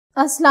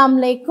Assalamu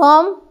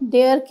alaikum,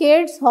 dear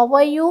kids. How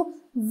are you?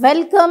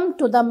 Welcome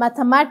to the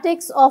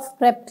mathematics of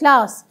prep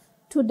class.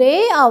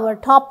 Today our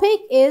topic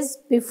is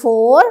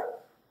before,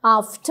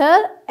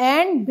 after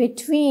and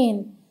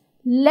between.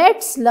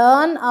 Let's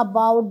learn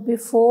about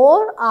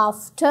before,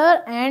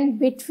 after and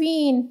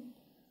between.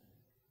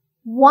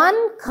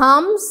 1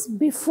 comes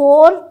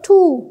before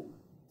 2.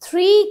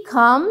 3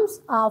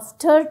 comes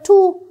after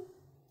 2.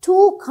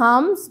 2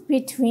 comes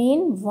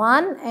between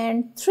 1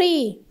 and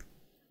 3.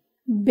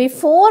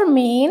 Before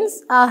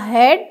means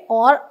ahead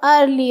or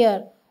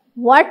earlier.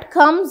 What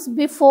comes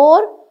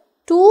before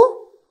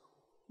 2?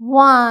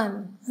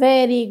 1.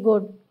 Very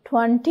good.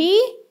 20,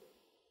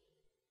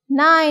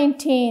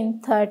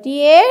 19,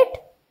 38,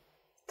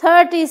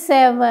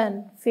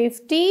 37,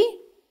 50,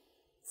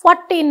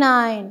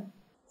 49,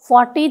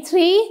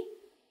 43.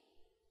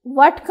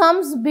 What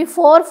comes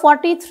before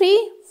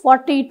 43?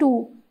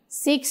 42,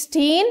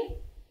 16,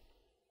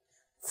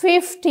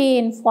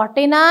 15,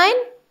 49,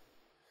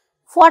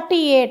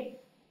 48,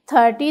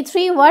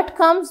 33. What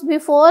comes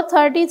before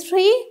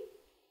 33?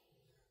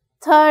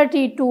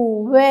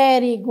 32.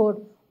 Very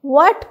good.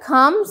 What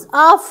comes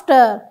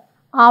after?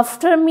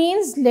 After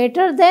means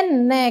later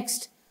than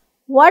next.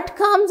 What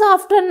comes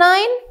after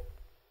 9?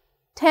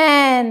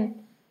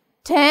 10.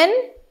 10.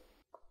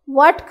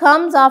 What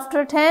comes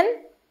after 10?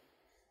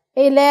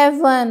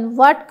 11.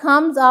 What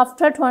comes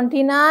after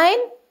 29?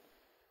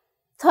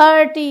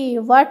 30.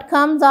 What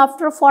comes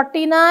after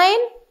 49?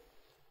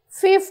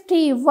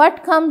 50.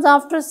 What comes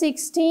after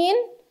 16?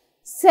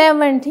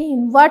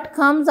 17. What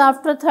comes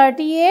after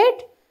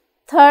 38?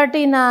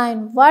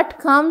 39. What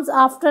comes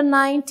after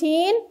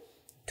 19?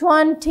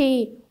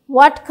 20.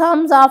 What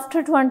comes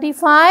after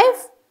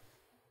 25?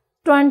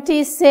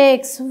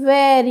 26.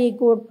 Very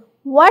good.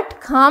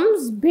 What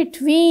comes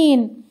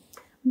between?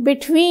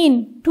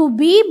 Between. To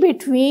be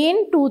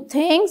between two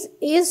things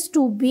is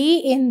to be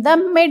in the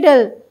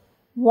middle.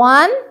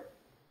 1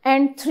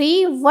 and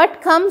 3.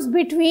 What comes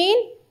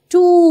between?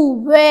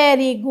 2.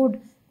 Very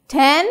good.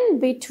 10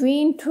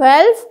 between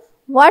 12.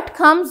 What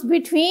comes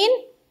between?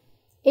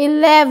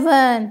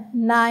 11,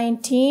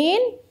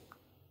 19,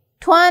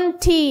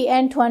 20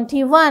 and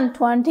 21.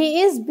 20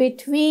 is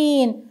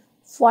between.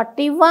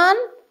 41,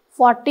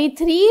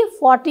 43,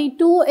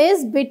 42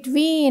 is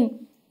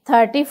between.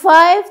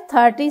 35,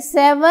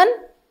 37,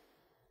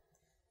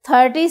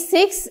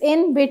 36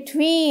 in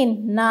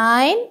between.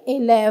 9,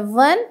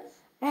 11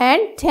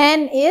 and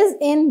 10 is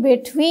in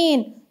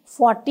between.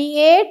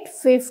 48,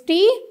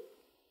 50,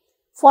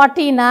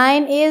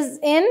 49 is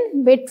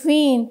in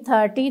between.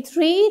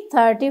 33,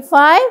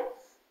 35,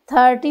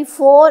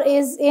 34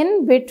 is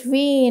in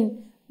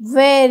between.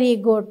 Very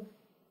good.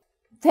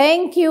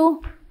 Thank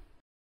you.